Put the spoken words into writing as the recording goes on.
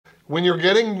When you're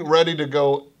getting ready to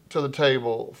go to the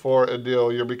table for a deal,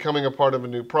 you're becoming a part of a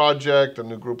new project, a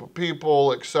new group of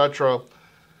people, etc.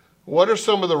 What are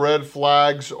some of the red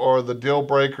flags or the deal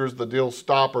breakers, the deal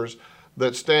stoppers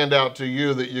that stand out to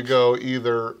you that you go,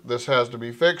 either this has to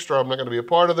be fixed or I'm not going to be a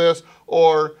part of this,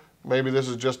 or maybe this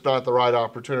is just not the right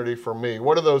opportunity for me?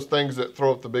 What are those things that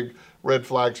throw up the big red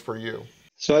flags for you?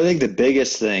 So I think the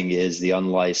biggest thing is the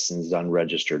unlicensed,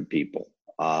 unregistered people.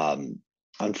 Um,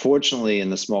 Unfortunately, in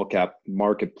the small cap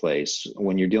marketplace,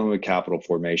 when you're dealing with capital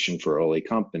formation for early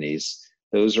companies,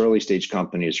 those early stage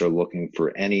companies are looking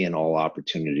for any and all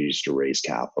opportunities to raise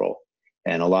capital.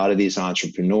 And a lot of these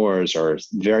entrepreneurs are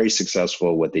very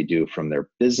successful at what they do from their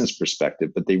business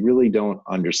perspective, but they really don't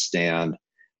understand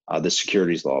the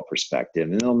securities law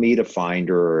perspective. And they'll meet a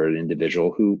finder or an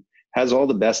individual who has all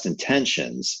the best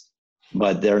intentions,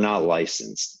 but they're not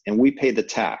licensed. And we pay the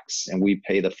tax and we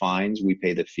pay the fines, we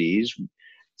pay the fees.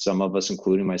 Some of us,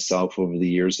 including myself, over the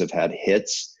years have had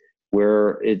hits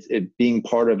where it being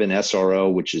part of an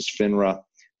SRO, which is FINRA,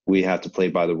 we have to play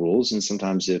by the rules. And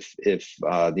sometimes if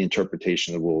the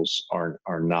interpretation of the rules are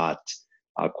not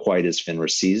quite as FINRA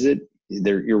sees it,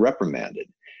 you're reprimanded.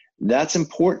 That's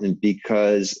important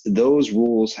because those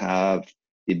rules have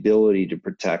the ability to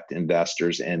protect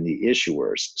investors and the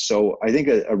issuers. So I think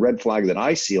a red flag that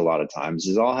I see a lot of times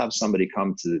is I'll have somebody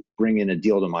come to bring in a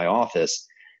deal to my office,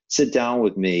 sit down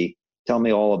with me, tell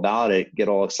me all about it, get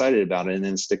all excited about it, and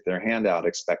then stick their hand out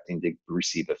expecting to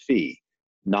receive a fee.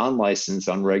 Non-licensed,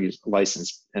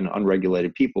 licensed, and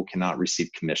unregulated people cannot receive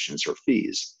commissions or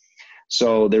fees.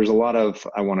 So there's a lot of,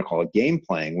 I want to call it game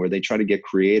playing, where they try to get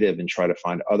creative and try to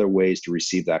find other ways to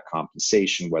receive that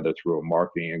compensation, whether through a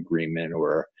marketing agreement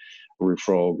or a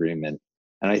referral agreement.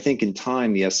 And I think in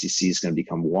time, the SEC is going to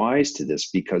become wise to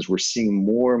this because we're seeing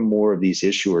more and more of these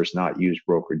issuers not use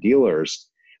broker dealers,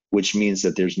 which means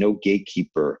that there's no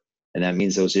gatekeeper. And that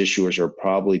means those issuers are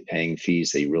probably paying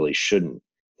fees they really shouldn't.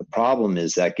 The problem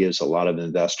is that gives a lot of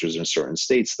investors in certain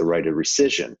states the right of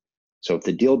rescission. So if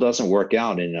the deal doesn't work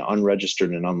out and an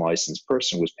unregistered and unlicensed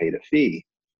person was paid a fee,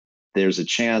 there's a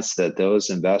chance that those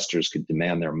investors could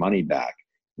demand their money back.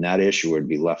 And that issuer would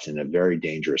be left in a very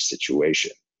dangerous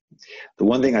situation. The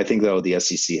one thing I think, though, the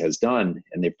SEC has done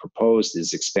and they've proposed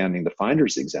is expanding the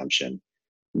finder's exemption,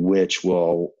 which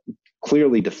will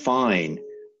clearly define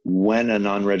when an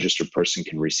unregistered person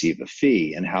can receive a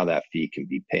fee and how that fee can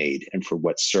be paid and for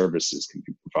what services can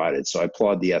be provided. So I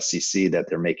applaud the SEC that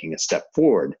they're making a step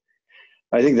forward.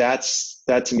 I think that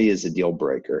to me is a deal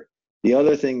breaker. The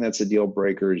other thing that's a deal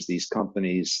breaker is these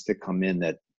companies that come in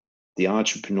that the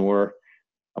entrepreneur,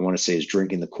 I want to say, is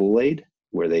drinking the Kool-Aid,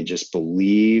 where they just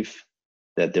believe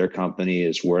that their company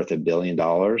is worth $1 billion.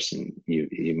 And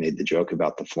you made the joke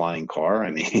about the flying car.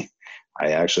 I mean,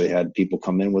 I actually had people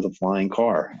come in with a flying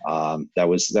car. That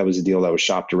was a deal that was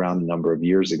shopped around a number of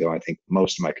years ago. I think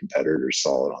most of my competitors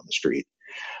saw it on the street.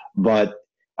 But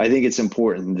I think it's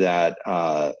important that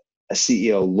a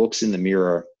CEO looks in the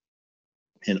mirror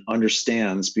and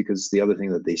understands, because the other thing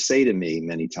that they say to me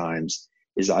many times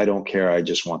is, I don't care, I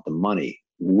just want the money.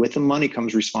 With the money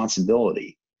comes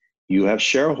responsibility. You have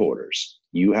shareholders.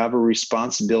 You have a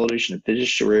responsibility, a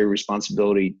fiduciary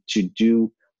responsibility to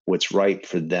do what's right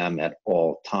for them at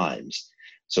all times.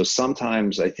 So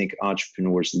sometimes I think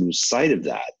entrepreneurs lose sight of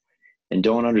that and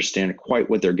don't understand quite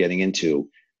what they're getting into.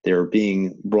 They're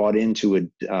being brought into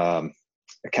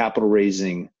a capital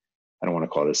raising, I don't want to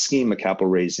call it a scheme, a capital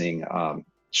raising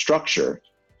structure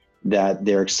that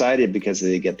they're excited because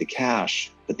they get the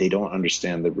cash, but they don't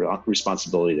understand the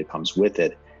responsibility that comes with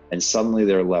it. And suddenly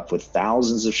they're left with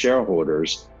thousands of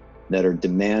shareholders that are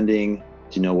demanding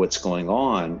to know what's going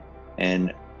on,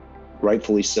 and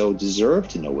rightfully so deserve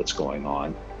to know what's going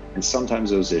on. And sometimes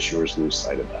those issuers lose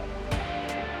sight of that.